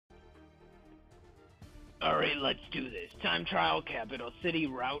Alright, let's do this. Time trial, capital city,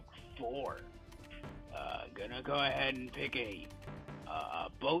 route 4. Gonna go ahead and pick a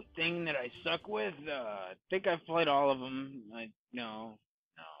boat thing that I suck with. I think I've played all of them. No.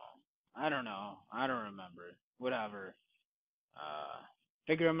 I don't know. I don't remember. Whatever.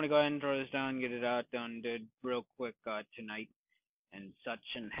 Figure I'm gonna go ahead and throw this down, get it out, done, did real quick tonight and such,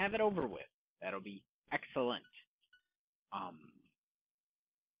 and have it over with. That'll be excellent.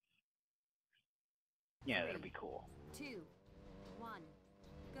 Yeah, that'll be cool. 2, 1,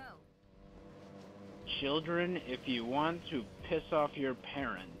 go. Children, if you want to piss off your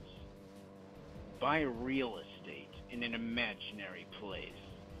parents, buy real estate in an imaginary place.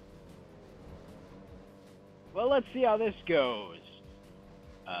 Well, let's see how this goes.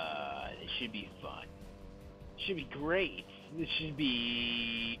 This should be fun. Should be great. This should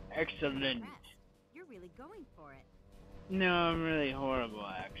be excellent. You're really going for it. No, I'm really horrible,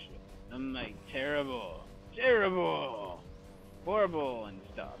 actually. I'm like terrible, horrible and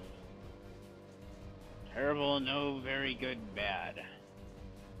stuff. Terrible, no, very good, bad.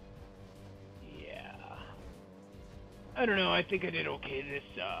 Yeah. I don't know, I think I did okay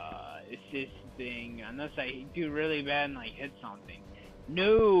this thing, unless I do really bad and like hit something.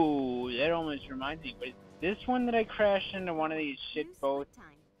 No, that almost reminds me, but this one that I crashed into one of these shit boats.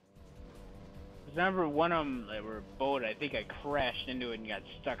 Remember one of them, they were a boat, I think I crashed into it and got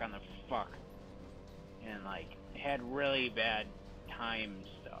stuck on the fuck. And like, had really bad time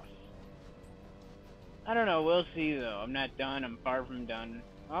stuff. I don't know, we'll see though. I'm not done, I'm far from done.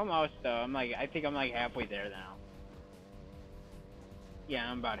 Almost though, I think I'm like halfway there now.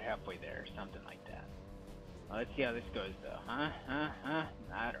 Yeah, I'm about halfway there, something like that. Well, let's see how this goes though, huh?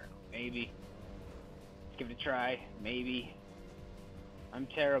 I don't know, maybe. Let's give it a try, maybe. I'm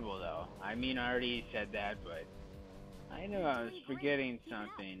terrible though. I mean, I already said that, but I knew I was forgetting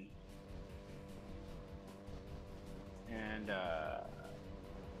something. And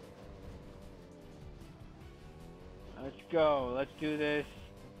let's go. Let's do this.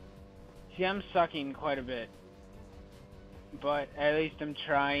 See, I'm sucking quite a bit, but at least I'm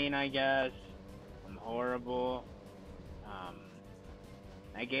trying, I guess. I'm horrible.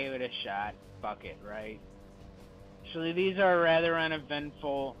 I gave it a shot. Fuck it, right? Actually, these are rather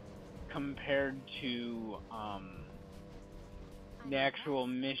uneventful compared to the actual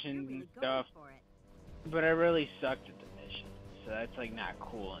missions and stuff. But I really sucked at the missions, so that's like not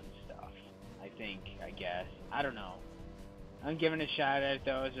cool and stuff. I guess. I don't know. I'm giving a shot at it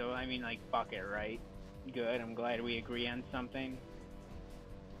though, so I mean like fuck it, right? Good, I'm glad we agree on something.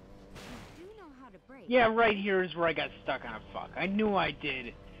 Yeah, right here is where I got stuck on a fuck. I knew I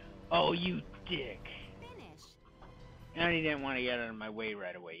did. Oh, you dick. And I didn't want to get out of my way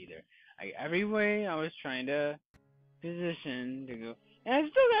right away either. Every way I was trying to position to go. And I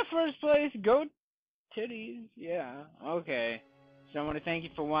still got first place. Go titties. Yeah. Okay. So I want to thank you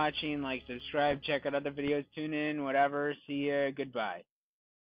for watching. Like, subscribe, check out other videos, tune in, whatever. See ya. Goodbye.